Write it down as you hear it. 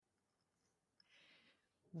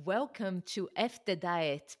Welcome to After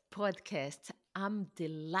Diet podcast. I'm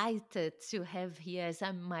delighted to have here as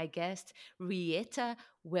my guest, Retha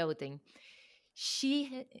Welding.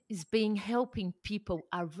 She has been helping people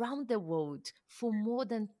around the world for more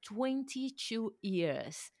than 22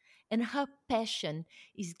 years. And her passion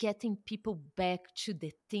is getting people back to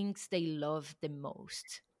the things they love the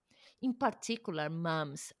most, in particular,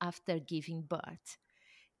 moms after giving birth.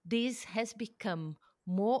 This has become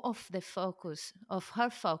more of the focus of her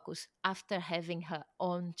focus after having her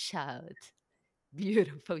own child.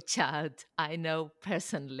 Beautiful child, I know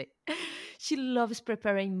personally. She loves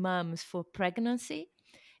preparing moms for pregnancy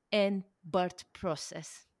and birth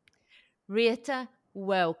process. Rita,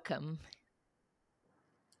 welcome.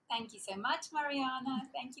 Thank you so much, Mariana.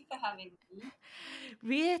 Thank you for having me.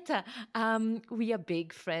 Rita, we are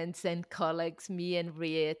big friends and colleagues, me and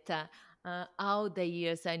Rita. All the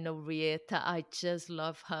years I know Rita, I just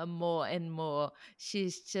love her more and more.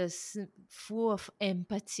 She's just full of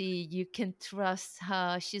empathy. You can trust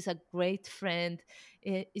her. She's a great friend,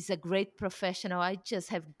 is a great professional. I just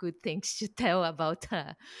have good things to tell about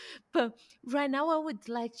her. But right now, I would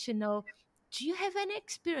like to know, do you have any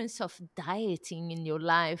experience of dieting in your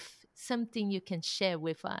life? Something you can share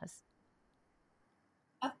with us?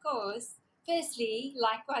 Of course. Firstly,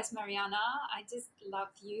 likewise, Mariana, I just love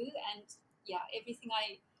you and everything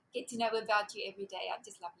I get to know about you every day. I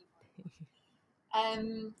just love you more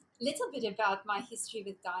and more. Little bit about my history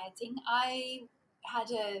with dieting. I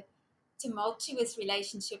had a tumultuous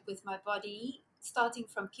relationship with my body starting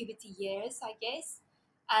from puberty years, I guess,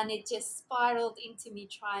 and it just spiraled into me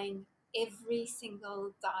trying every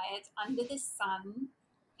single diet under the sun,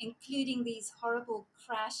 including these horrible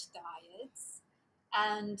crash diets.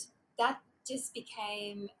 And that just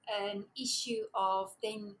became an issue of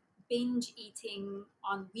then binge eating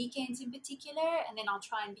on weekends in particular, and then I'll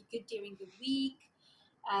try and be good during the week.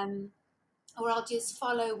 Um, or I'll just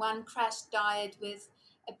follow one crash diet with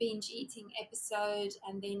a binge eating episode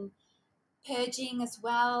and then purging as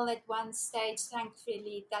well at one stage.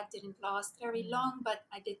 Thankfully, that didn't last very long, but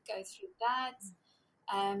I did go through that.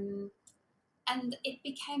 Um, and it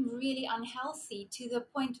became really unhealthy to the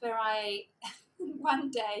point where I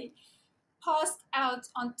one day passed out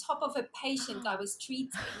on top of a patient I was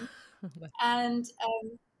treating. And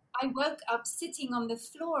I woke up sitting on the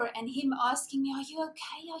floor and him asking me, "Are you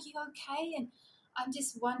okay? Are you okay?" And I'm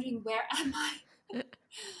just wondering, where am I?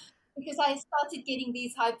 Because I started getting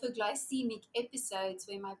these hypoglycemic episodes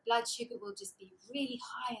where my blood sugar will just be really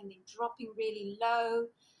high and then dropping really low.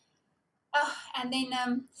 And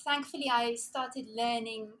then thankfully, I started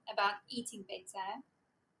learning about eating better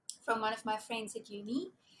from one of my friends at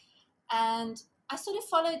uni. And I sort of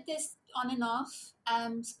followed this on and off.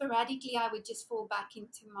 Sporadically, I would just fall back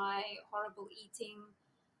into my horrible eating.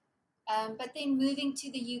 But then moving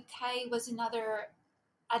to the UK was another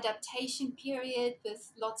adaptation period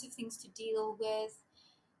with lots of things to deal with.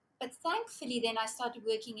 But thankfully, then I started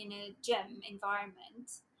working in a gym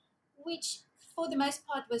environment, which for the most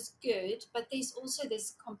part was good. But there's also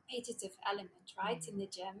this competitive element, right, in the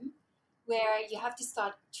gym where you have to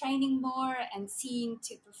start training more and seeing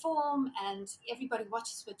to perform, and everybody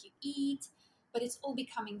watches what you eat, but it's all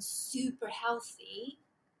becoming super healthy.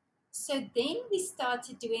 So then we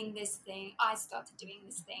started doing this thing. I started doing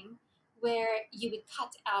this thing where you would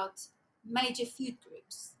cut out major food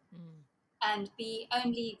groups Mm. and be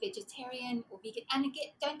only vegetarian or vegan. And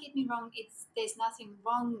again, don't get me wrong, it's there's nothing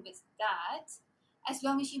wrong with that, as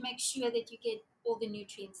long as you make sure that you get all the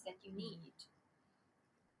nutrients that you need.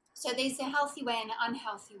 So there's a healthy way and an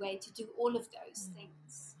unhealthy way to do all of those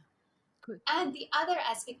things. Good. And the other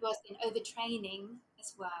aspect was in overtraining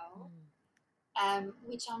as well, Mm.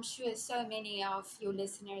 which I'm sure so many of your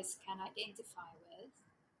listeners can identify with.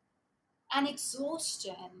 And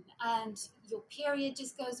exhaustion, and your period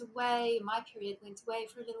just goes away. My period went away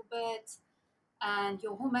for a little bit, and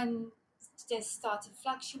your hormone just started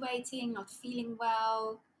fluctuating, not feeling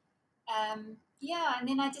well. And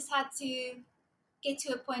then I just had to get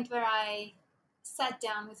to a point where I sat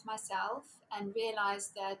down with myself and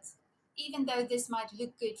realized that even though this might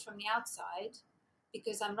look good from the outside,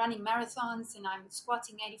 because I'm running marathons and I'm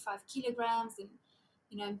squatting 85 kilograms and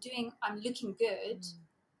I'm looking good,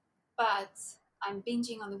 but I'm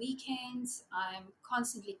binging on the weekends, I'm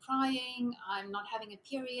constantly crying, I'm not having a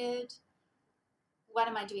period. What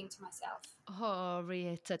am I doing to myself? Oh,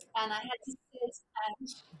 Rita. And I had to sit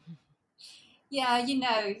and yeah, you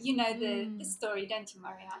know the Mm. story, don't you,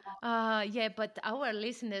 Mariana? Yeah, but our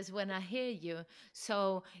listeners, when I hear you,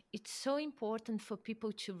 so it's so important for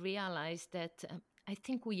people to realize that I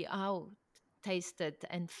think we all tasted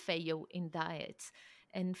and fail in diets.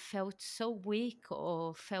 and felt so weak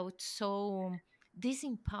or felt so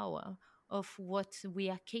disempowered of what we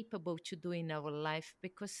are capable to do in our life,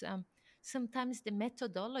 because sometimes the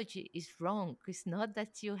methodology is wrong. It's not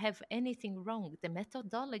that you have anything wrong, the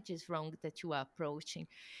methodology is wrong that you are approaching.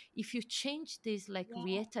 If you change this like Yeah,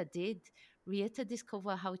 Rieta did, Rieta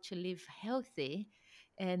discovered how to live healthy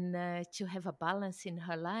and to have a balance in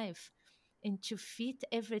her life and to fit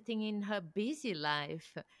everything in her busy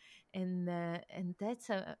life. And that's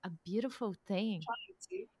a beautiful thing. trying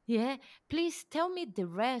to. Yeah, please tell me the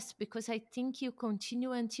rest, because I think you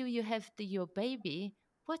continue until you have your baby.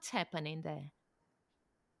 What's happening there?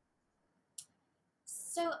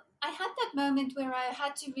 So I had that moment where I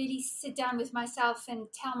had to really sit down with myself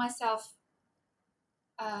and tell myself,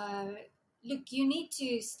 uh, look, you need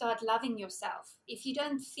to start loving yourself. If you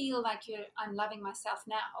don't feel like I'm loving myself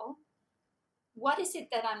now, what is it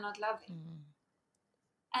that I'm not loving? Mm,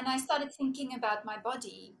 And I started thinking about my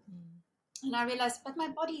body, mm, and I realized, but my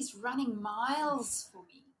body is running miles for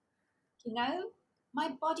me. You know, my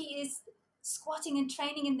body is squatting and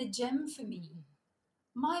training in the gym for me. mm,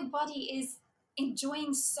 My body is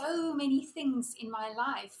enjoying so many things in my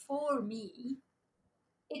life for me.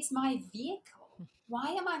 It's my vehicle.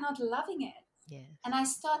 Why am I not loving it? yes. And I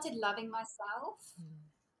started loving myself. Mm,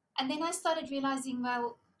 And then I started realizing,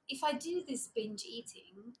 well, if I do this binge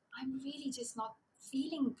eating, I'm really just not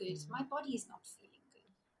feeling good. mm, My body is not feeling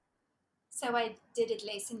good. So I did it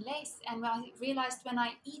less and less. And I realized when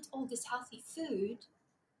I eat all this healthy food,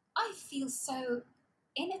 I feel so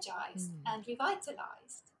energized mm, and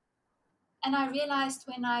revitalized. And I realized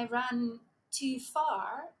when I run too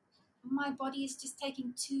far, my body is just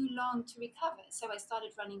taking too long to recover. So I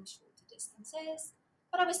started running shorter distances,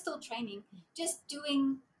 but I was still training, just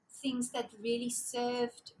doing things that really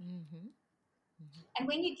served me. mhm, mhm, And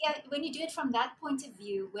when you do it from that point of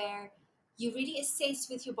view, where you really assess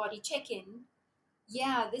with your body, check in,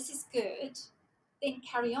 yeah, this is good, then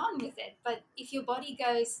carry on with it. But if your body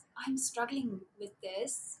goes, I'm struggling with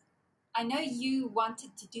this, I know you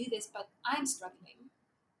wanted to do this, but I'm struggling,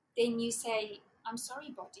 then you say, I'm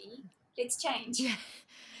sorry, body, let's change. yeah.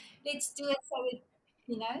 Let's do it so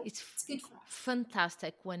It's it's good for us.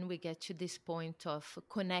 fantastic when we get to this point of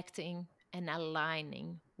connecting and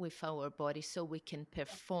aligning with our body so we can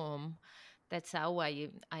perform. That's how I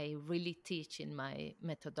really teach in my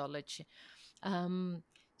methodology. Um,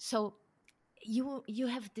 so you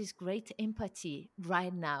have this great empathy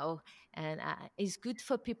right now, and it's good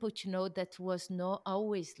for people to know that was not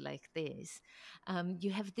always like this.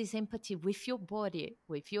 You have this empathy with your body,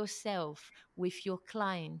 with yourself, with your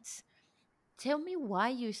clients. Tell me why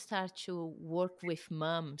you start to work with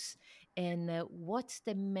moms, and what's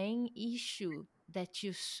the main issue that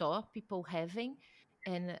you saw people having,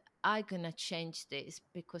 and I'm gonna change this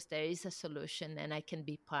because there is a solution and I can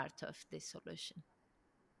be part of the solution.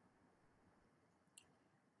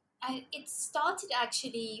 It started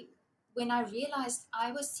actually when I realized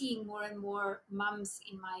I was seeing more and more mums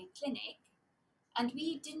in my clinic. And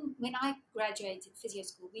we didn't, when I graduated physio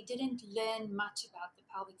school, we didn't learn much about the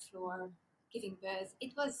pelvic floor, Mm, giving birth.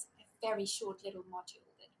 It was a very short little module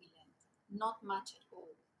that we learned, not much at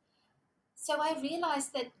all. So I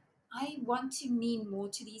realized that I want to mean more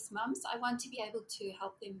to these mums. I want to be able to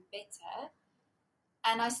help them better.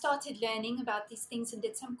 And I started learning about these things and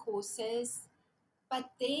did some courses.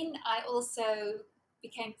 But then I also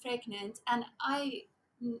became pregnant, and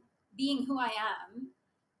being who I am,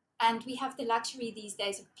 and we have the luxury these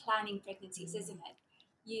days of planning pregnancies, isn't mm, it?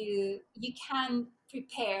 You can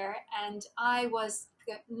prepare, and I was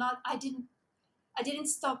not. I didn't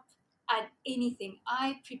stop at anything.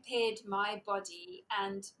 I prepared my body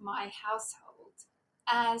and my household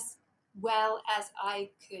as well as I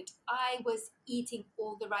could. I was eating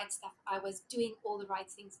all the right stuff. I was doing all the right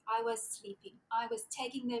things. I was sleeping. I was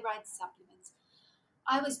taking the right supplements.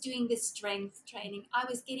 I was doing the strength training. I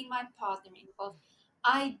was getting my partner involved.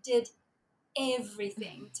 I did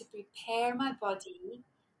everything to prepare my body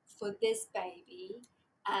for this baby.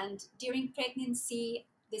 And during pregnancy,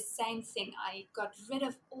 the same thing. I got rid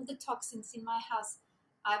of all the toxins in my house.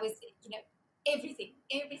 I was, everything.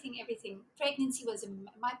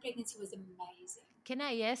 My pregnancy was amazing. Can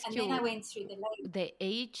I ask And then I you went through the labor. the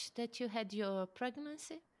age that you had your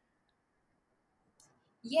pregnancy?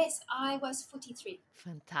 Yes, I was 43.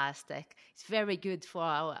 Fantastic. It's very good for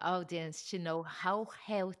our audience to know how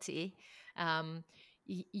healthy um,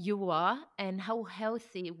 you are and how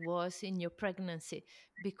healthy it was in your pregnancy.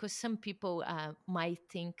 Because some people might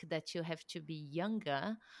think that you have to be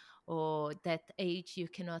younger or that age you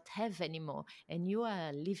cannot have anymore. And you are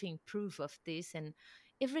a living proof of this. And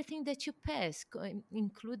everything that you pass,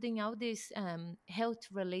 including all these health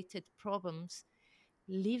related problems,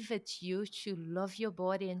 leave it you to love your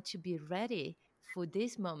body and to be ready for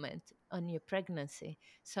this moment on your pregnancy.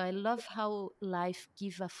 So I love how life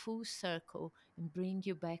give a full circle and bring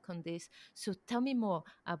you back on this. So tell me more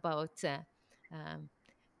about um,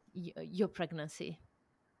 your pregnancy.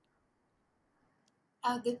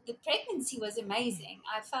 The pregnancy was amazing.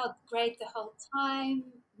 I felt great the whole time.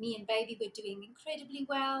 Me and baby were doing incredibly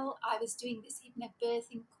well. I was doing this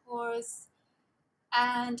hypnobirthing course,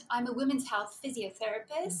 and I'm a women's health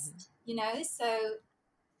Mm-hmm. physiotherapist, so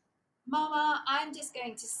Mama, I'm just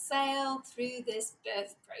going to sail through this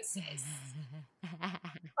birth process.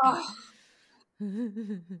 Oh,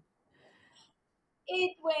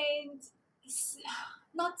 it went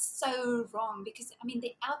not so wrong because, I mean,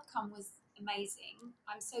 the outcome was amazing.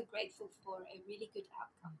 I'm so grateful for a really good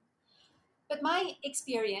outcome. But my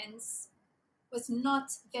experience was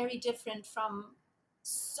not very different from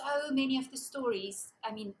so many of the stories.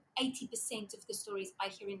 I mean, 80% of the stories I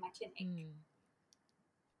hear in my clinic. Mm,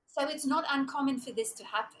 So it's not uncommon for this to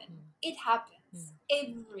happen. mm, It happens mm,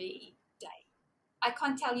 every day. I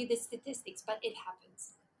can't tell you the statistics, but it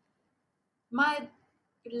happens. My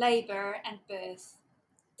labor and birth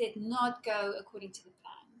did not go according to the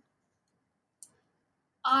plan.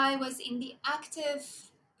 I was in the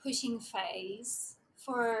active pushing phase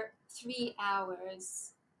for 3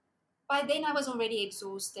 hours. By then, I was already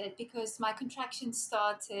exhausted because my contractions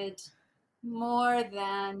started more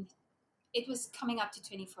than it was coming up to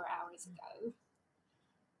 24 hours ago.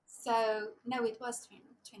 So, no, it was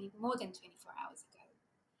 20 more than 24 hours ago.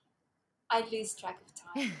 I lose track of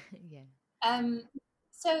time. yeah. Um,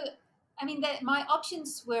 so, I mean, my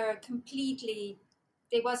options were completely,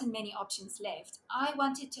 there wasn't many options left. I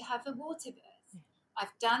wanted to have a water birth.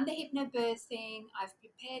 I've done the hypnobirthing, I've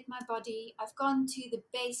prepared my body, I've gone to the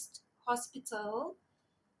best hospital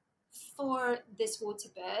for this water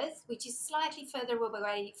birth, which is slightly further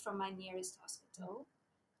away from my nearest hospital.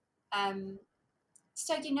 Um,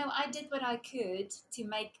 so, I did what I could to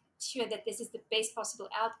make sure that this is the best possible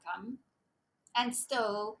outcome, and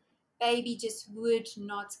still, baby just would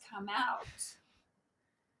not come out.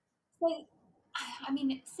 So, I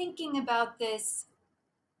mean, thinking about this,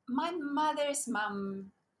 my mother's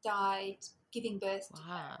mum died giving birth to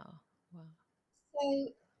her. Wow. Wow.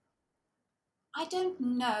 So, I don't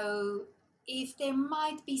know if there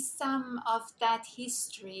might be some of that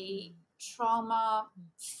history, Mm, trauma,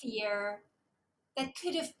 mm, fear that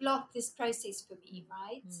could have blocked this process for me,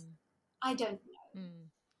 right? mm, I don't know. mm,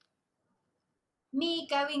 Me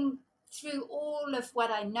going through all of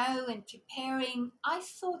what I know and preparing, I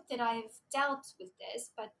thought that I've dealt with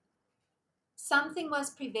this, but something was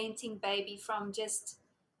preventing baby from just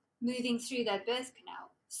moving through that birth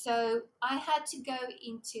canal. So I had to go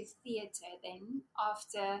into theatre then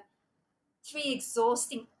after 3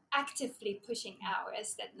 exhausting, actively pushing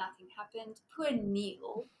hours that nothing happened. Poor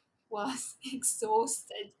Neil was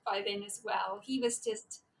exhausted by then as well. He was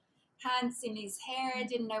just hands in his hair, mm,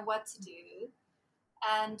 didn't know what to do.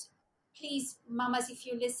 And please, mamas, if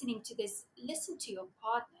you're listening to this, listen to your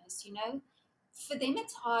partners. For them,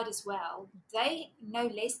 it's hard as well. They know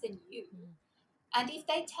less than you. mm, And if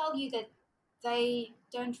they tell you that they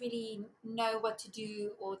don't really know what to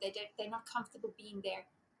do or they're not comfortable being there,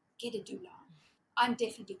 get a doula. I'm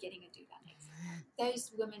definitely getting a doula next time.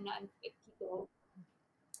 Those women and people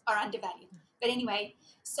are undervalued. But anyway,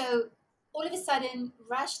 so all of a sudden,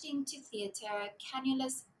 rushed into theatre,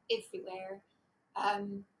 cannulas everywhere.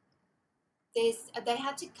 Um, they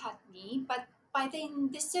had to cut me, but by then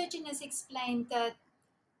the surgeon has explained that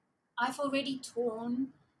I've already torn,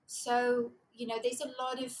 so there's a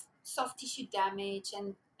lot of soft tissue damage,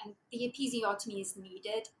 and the episiotomy is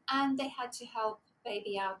needed, and they had to help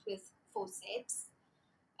baby out with forceps,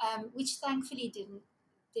 which thankfully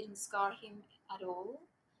didn't scar him at all.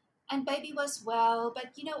 And baby was well,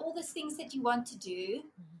 but all the things that you want to do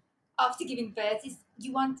after giving birth is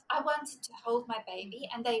I wanted to hold my baby,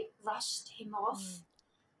 and they rushed him mm, off.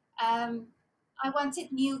 um, I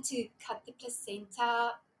wanted Neil to cut the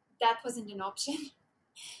placenta. That wasn't an option.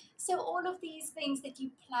 So all of these things that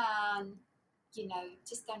you plan,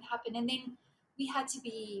 just don't happen. And then we had to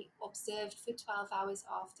be observed for 12 hours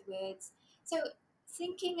afterwards. So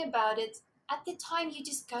thinking about it, at the time you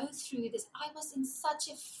just go through this, I was in such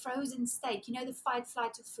a frozen state, the fight,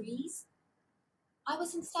 flight, or freeze. I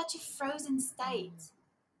was in such a frozen mm, state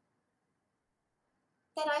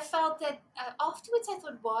that I felt that afterwards I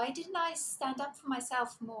thought, why didn't I stand up for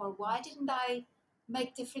myself more? mm. Why didn't I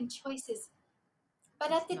make different choices?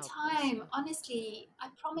 But It's at the not time, possible. honestly, I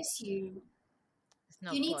promise you,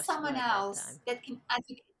 It's You not need possible someone at that else time. that can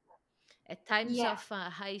advocate. At times Yeah, of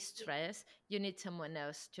high yeah. stress, you need someone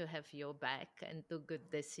else to have your back and do good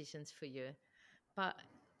decisions for you. But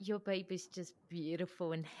your baby's just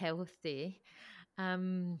beautiful and healthy.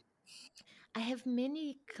 Um, I have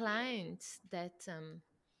many clients that,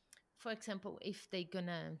 for example, if they're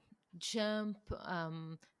gonna jump,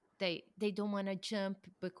 they don't want to jump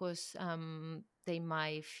because they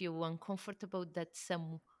might feel uncomfortable that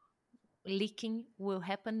some leaking will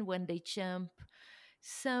happen when they jump.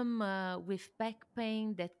 Some with back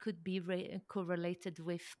pain that could be correlated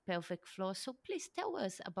with pelvic floor. So please tell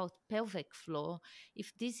us about pelvic floor.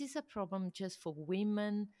 If this is a problem just for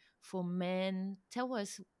women, for men, tell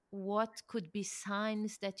us what could be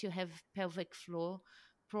signs that you have pelvic floor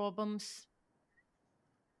problems.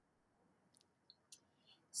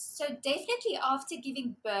 So definitely after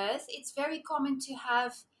giving birth, it's very common to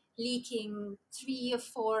have leaking 3 or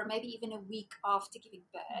 4, maybe even a week after giving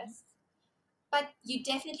Mhm. birth. But you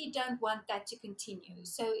definitely don't want that to continue.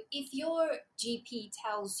 So if your GP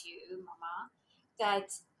tells you, Mama,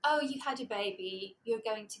 that, oh, you had a baby, you're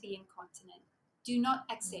going to be incontinent, do not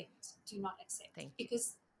Mm, accept. Do not accept thank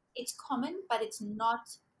because it's common, but it's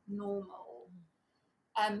not normal.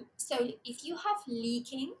 you. So if you have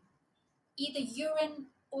leaking, either urine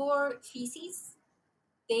or feces,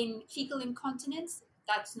 then fecal incontinence,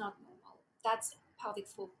 that's not normal. That's pelvic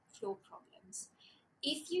floor problems.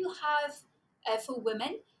 If you have, for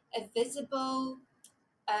women, a visible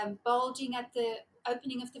bulging at the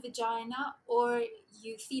opening of the vagina, or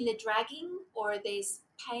you feel a dragging, or there's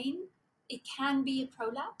pain, it can be a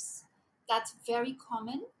prolapse. That's very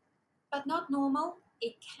common, but not normal.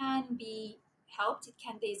 It can be helped.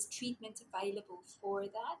 There's treatment available for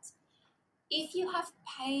that. If you have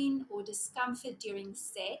pain or discomfort during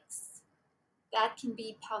sex, that can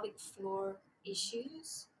be pelvic floor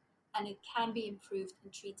issues and it can be improved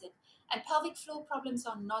and treated. And pelvic floor problems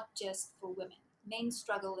are not just for women, men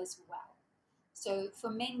struggle as well. So, for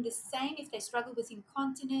men, the same. If they struggle with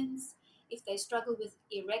incontinence, if they struggle with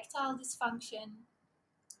erectile dysfunction,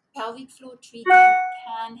 pelvic floor treatment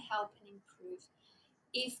can help and improve.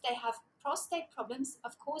 If they have prostate problems,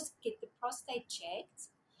 of course, get the prostate checked.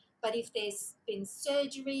 But if there's been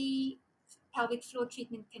surgery, pelvic floor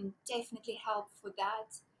treatment can definitely help for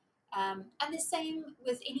that. And the same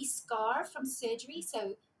with any scar from surgery.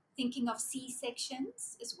 So, thinking of C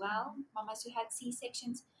sections as well, Mhm. mamas who had C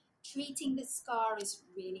sections, treating the scar is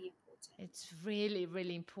really important. It's really,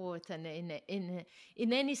 really important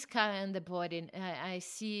in any scar on the body. I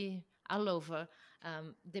see all over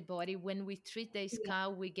the body. When we treat the Yeah,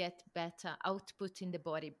 scar, we get better output in the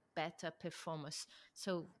body, better performance.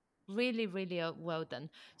 So really, really well done.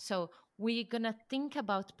 So we're gonna think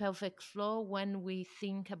about pelvic floor when we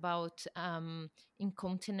think about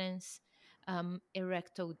incontinence,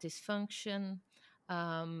 erectile dysfunction,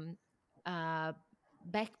 um, uh,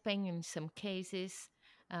 back pain in some cases.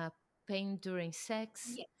 Uh, Pain during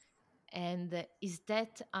sex, yeah, and is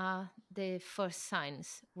that the first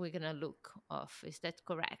signs we're gonna look of? Is that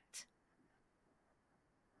correct?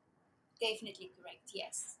 definitely correct.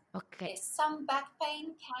 Yes. Okay. Yes, some back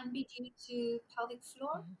pain can be due to pelvic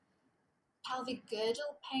floor. Mhm. Pelvic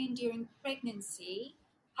girdle pain during pregnancy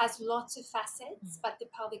has lots of facets, Mhm. but the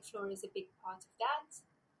pelvic floor is a big part of that.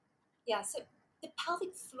 Yeah, so the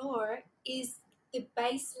pelvic floor is the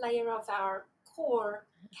base layer of our core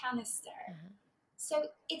canister. Uh-huh. So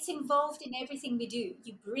it's involved in everything we do.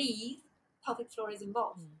 You breathe, pelvic floor is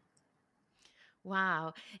involved. Mm.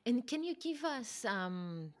 Wow. And can you give us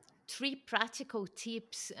three practical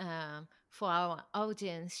tips for our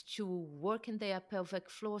audience to work in their pelvic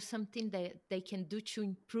floor, something that they can do to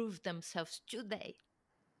improve themselves today?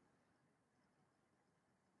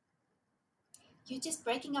 You're just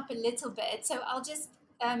breaking up a little bit, so I'll just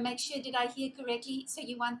make sure, did I hear correctly? So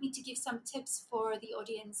you want me to give some tips for the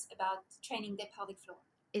audience about training their pelvic floor?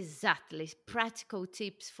 Exactly. Practical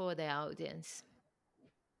tips for the audience.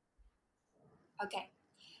 Okay.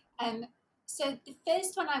 Um, so the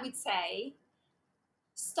first one I would say,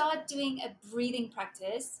 start doing a breathing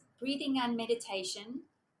practice, breathing and meditation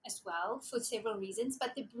as well for several reasons.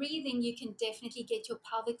 But the breathing, you can definitely get your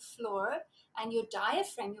pelvic floor and your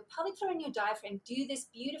diaphragm, your pelvic floor and your diaphragm do this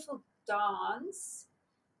beautiful dance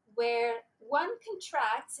where one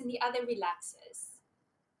contracts and the other relaxes.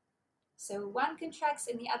 So one contracts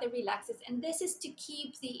and the other relaxes. And this is to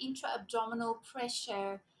keep the intra abdominal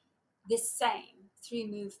pressure the same through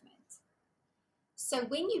movement. So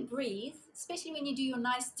when you breathe, especially when you do your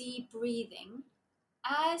nice deep breathing,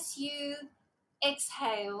 as you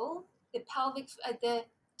exhale, the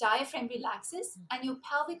diaphragm relaxes and your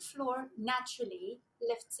pelvic floor naturally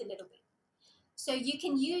lifts a little bit. So you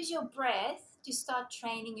can use your breath to start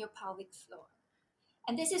training your pelvic floor.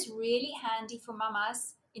 And this is really handy for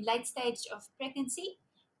mamas in late stage of pregnancy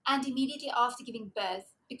and immediately after giving birth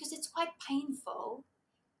because it's quite painful.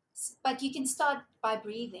 But you can start by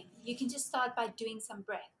breathing. You can just start by doing some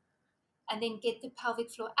breath and then get the pelvic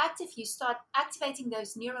floor active. You start activating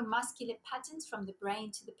those neuromuscular patterns from the brain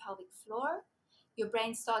to the pelvic floor. Your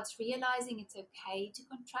brain starts realizing it's okay to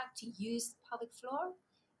contract, to use the pelvic floor,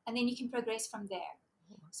 and then you can progress from there.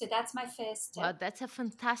 So that's my first Wow, tip. that's a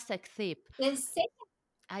fantastic tip. The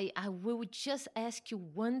second, I will just ask you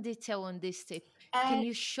one detail on this tip. uh, Can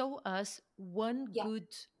you show us one yeah, good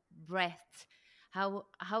breath?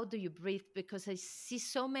 How do you breathe? Because I see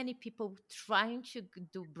so many people trying to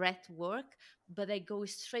do breath work, but they go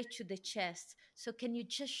straight to the chest. So can you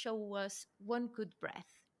just show us one good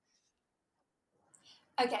breath?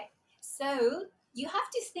 okay. So you have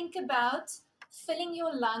to think about filling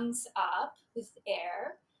your lungs up with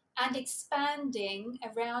air and expanding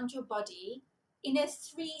around your body in a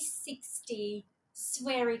 360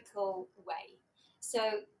 spherical way.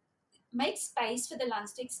 So make space for the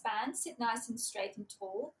lungs to expand, sit nice and straight and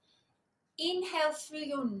tall. Inhale through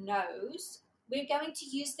your nose. We're going to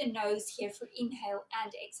use the nose here for inhale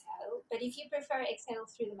and exhale, but if you prefer exhale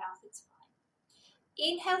through the mouth, it's fine.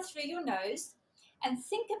 Inhale through your nose and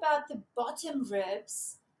think about the bottom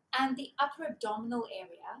ribs and the upper abdominal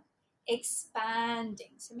area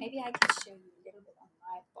expanding. So maybe I can show you a little bit on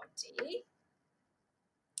my body.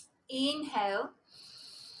 Inhale,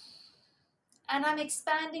 and I'm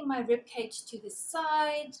expanding my rib cage to the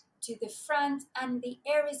side, to the front, and the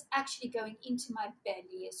air is actually going into my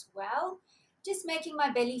belly as well. Just making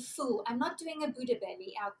my belly full. I'm not doing a Buddha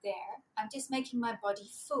belly out there. I'm just making my body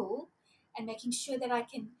full and making sure that I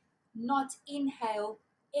can not inhale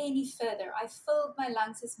any further. I filled my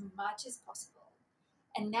lungs as much as possible.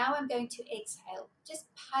 And now I'm going to exhale, just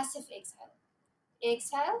passive exhale.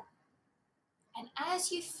 Exhale, and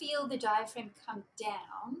as you feel the diaphragm come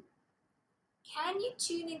down, can you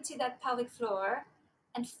tune into that pelvic floor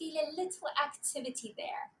and feel a little activity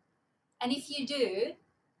there? And if you do,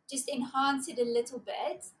 just enhance it a little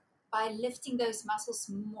bit by lifting those muscles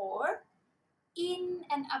more in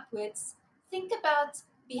and upwards. Think about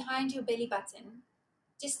behind your belly button,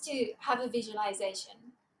 just to have a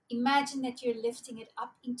visualization. Imagine that you're lifting it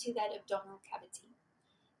up into that abdominal cavity.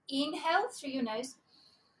 Inhale through your nose,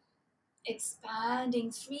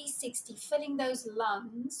 expanding 360, filling those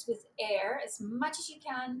lungs with air as much as you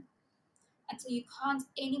can until you can't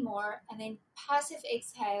anymore, and then passive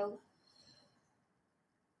exhale.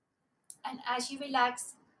 And as you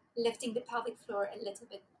relax, lifting the pelvic floor a little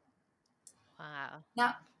bit more. Wow.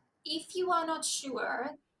 Now, if you are not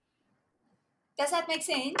sure, does that make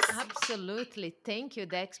sense? Absolutely. Thank you.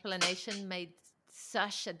 The explanation made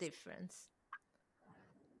such a difference.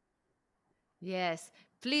 Yes.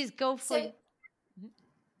 Please go for. So,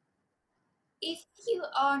 if you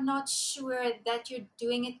are not sure that you're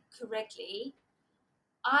doing it correctly,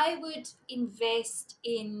 I would invest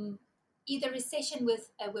in either a session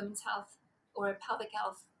with a women's health or a pelvic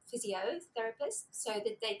health physiotherapist so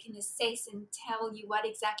that they can assess and tell you what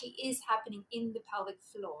exactly is happening in the pelvic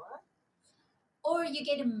floor. Or you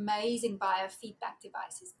get amazing biofeedback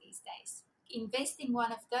devices these days. Invest in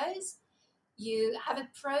one of those. You have a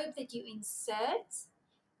probe that you insert,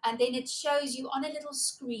 and then it shows you on a little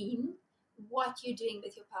screen what you're doing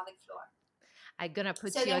with your pelvic floor. I'm gonna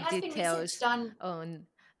put So there your has been research details done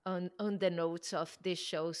on the notes of this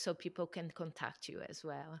show so people can contact you as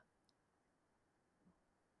well.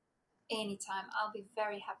 anytime. I'll be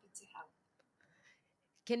very happy to help.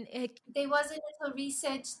 Can There was a little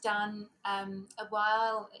research done a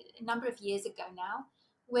number of years ago now,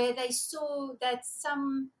 where they saw that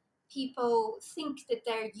some people think that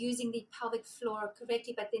they're using the pelvic floor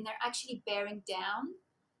correctly, but then they're actually bearing down.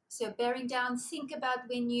 So bearing down, think about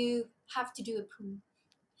when you have to do a poo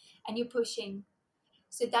and you're pushing.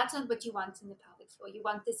 So that's not what you want in the pelvic floor. You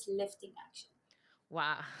want this lifting action.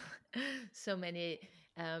 wow, so many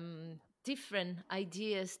different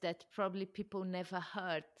ideas that probably people never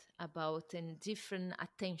heard about, and different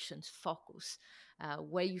attentions focus.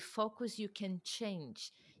 Where you focus, you can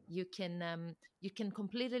change. You can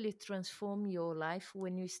completely transform your life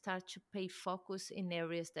when you start to pay focus in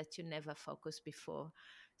areas that you never focused before.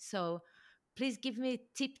 So, please give me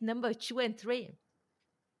tip number 2 and 3.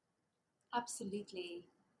 Absolutely.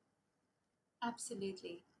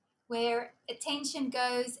 Absolutely. Where attention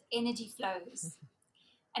goes, energy flows.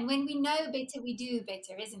 And when we know better, we do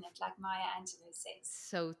better, isn't it? Like Maya Angelou says.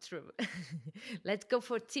 So true. Let's go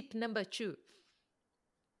for tip number 2.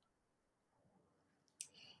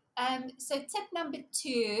 So tip number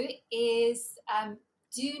two is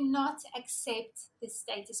do not accept the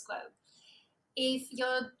status quo. If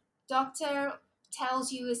your doctor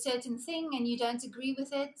tells you a certain thing and you don't agree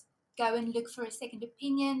with it, go and look for a second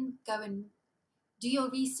opinion, go and do your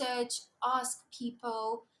research, ask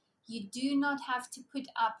people. You do not have to put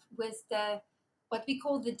up with the what we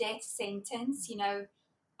call the death sentence,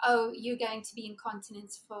 oh, you're going to be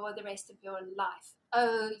incontinent for the rest of your life.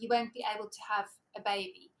 Oh, you won't be able to have a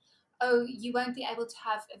baby. Oh, you won't be able to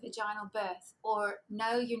have a vaginal birth. Or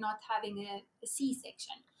no, you're not having a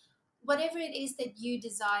C-section. Whatever it is that you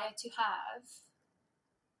desire to have,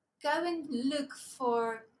 go and look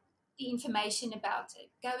for the information about it.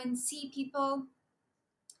 Go and see people.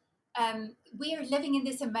 We are living in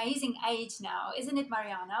this amazing age now, isn't it,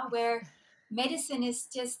 Mariana, where medicine is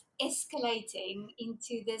just escalating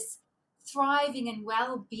into this thriving and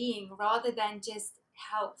well-being rather than just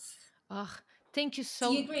health. Oh, thank you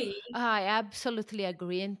Do you so. agree? I absolutely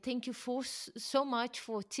agree, and thank you for so much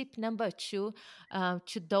for tip number two.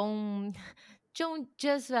 To don't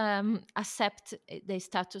just accept the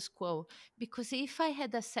status quo, because if I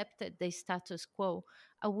had accepted the status quo,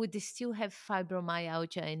 I would still have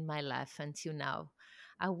fibromyalgia in my life until now.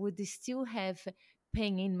 I would still have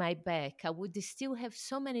pain in my back. I would still have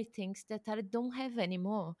so many things that I don't have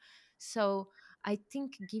anymore. So I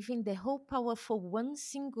think giving the whole power for one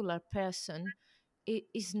singular person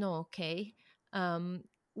is not okay. Um,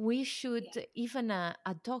 we should, Yeah. even a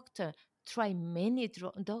doctor, try many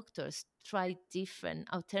doctors, try different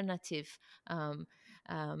alternative um,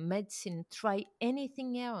 medicine, try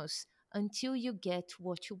anything else until you get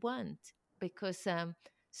what you want. Because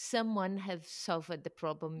someone have solved the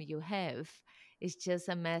problem you have. It's just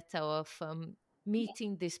a matter of Yeah.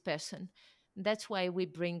 meeting this person. That's why we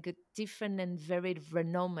bring different and very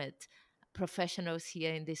renowned professionals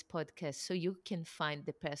here in this podcast so you can find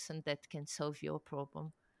the person that can solve your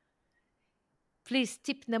problem. Please,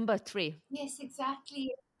 tip number three. Yes,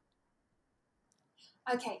 exactly.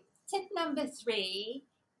 Okay. Tip number three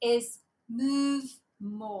is move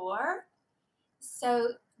more.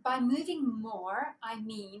 So by moving more, I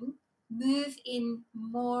mean move in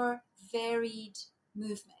more varied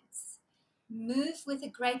movements. Move with a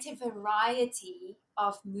greater variety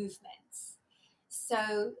of movements.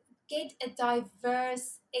 So get a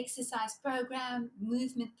diverse exercise program,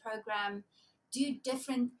 movement program, do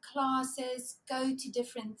different classes, go to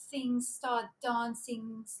different things, start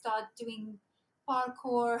dancing, start doing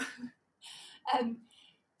parkour, um,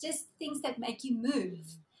 just things that make you move.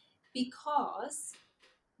 Mhm. Because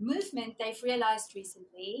movement, they've realized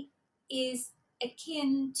recently, is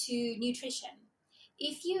akin to nutrition.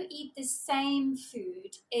 If you eat the same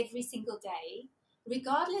food every single day,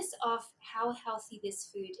 regardless of how healthy this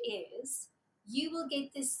food is, you will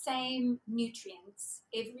get the same nutrients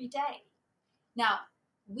every day. Now,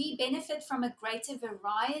 we benefit from a greater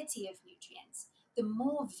variety of nutrients. The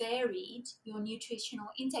more varied your nutritional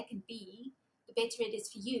intake can be, the better it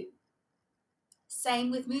is for you. Same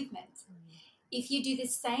with movement. If you do the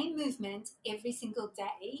same movement every single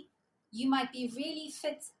day, you might be really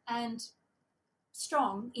fit and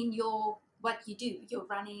strong in your what you do, your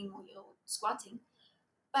running or your squatting,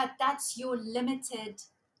 but that's your limited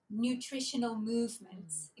nutritional Mhm.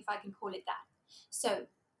 movements, if I can call it that. So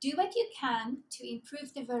do what you can to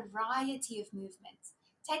improve the variety of movements.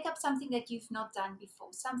 Take up something that you've not done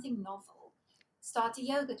before, something novel. Start a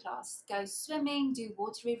yoga class, go swimming, do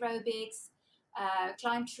water aerobics,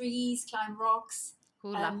 climb trees, climb rocks,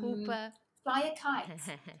 Hula um, hooper. fly a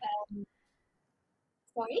kite.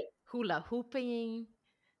 Sorry, Hula hooping.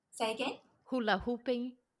 say again. Hula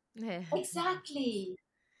hooping. Exactly,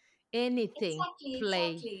 Anything, exactly,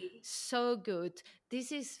 play. exactly. So good.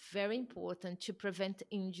 This is very important to prevent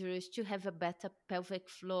injuries, to have a better pelvic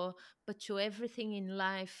floor, but to everything in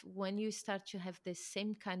life. When you start to have the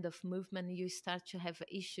same kind of movement, you start to have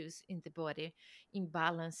issues in the body,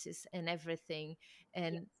 imbalances and everything. Yes.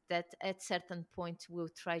 And that at certain point will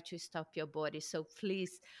try to stop your body. So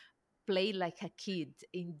please play like a kid,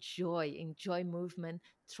 enjoy movement,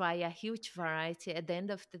 try a huge variety. At the end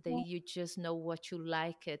of the day, Yeah. you just know what you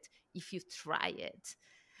like it if you try it.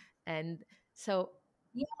 And so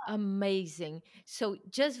Yeah. amazing. So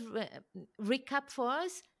just recap for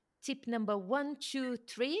us. Tip number one, two,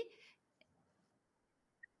 three.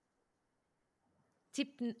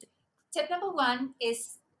 Tip Tip number one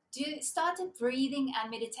is do start a breathing and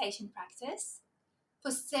meditation practice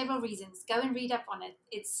for several reasons. Go and read up on it.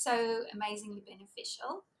 It's so amazingly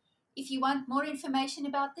beneficial. If you want more information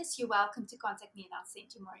about this, you're welcome to contact me and I'll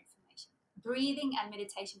send you more information. Breathing and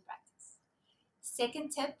meditation practice. Second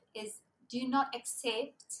tip is do not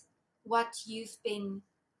accept what you've been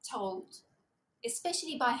told,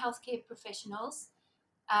 especially by healthcare professionals.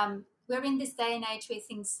 We're in this day and age where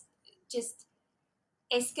things just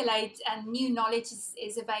escalate and new knowledge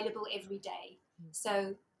is available every day.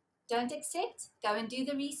 So don't accept, go and do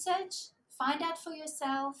the research, find out for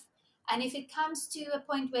yourself. And if it comes to a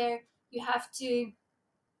point where you have to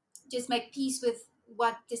just make peace with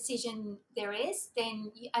what decision there is,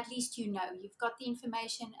 then at least you know you've got the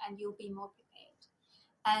information and you'll be more prepared.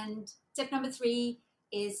 And tip number three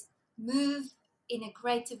is move in a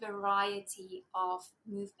greater variety of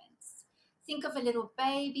movements. Think of a little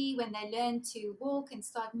baby when they learn to walk and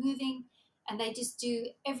start moving, and they just do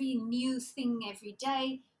every new thing every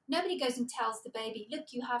day. Nobody goes and tells the baby,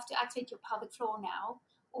 look, you have to activate your pelvic floor now,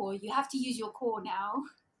 or you have to use your core now.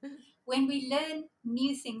 When we learn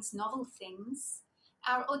new things, novel things,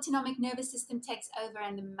 our autonomic nervous system takes over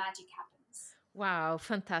and the magic happens. Wow,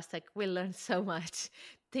 fantastic. We learned so much.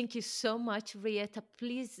 Thank you so much, Rieta.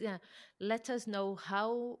 Please let us know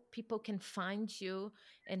how people can find you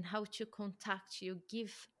and how to contact you.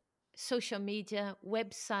 Give social media,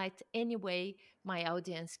 website, any way my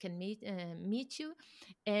audience can meet you.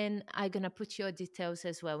 And I'm going to put your details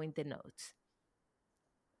as well in the notes.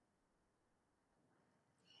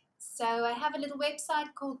 So I have a little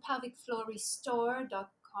website called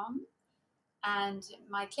pelvicfloorrestore.com, and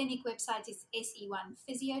my clinic website is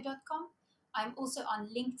se1physio.com. I'm also on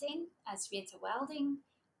LinkedIn as Retha Welding,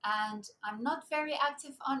 and I'm not very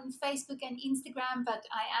active on Facebook and Instagram, but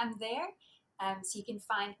I am there. So you can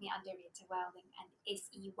find me under Retha Welding and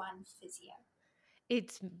SE1 Physio.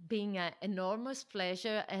 It's been an enormous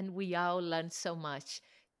pleasure, and we all learned so much.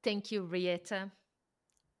 Thank you, Rieta.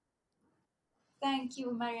 Thank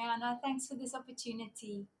you, Mariana. Thanks for this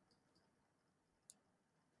opportunity.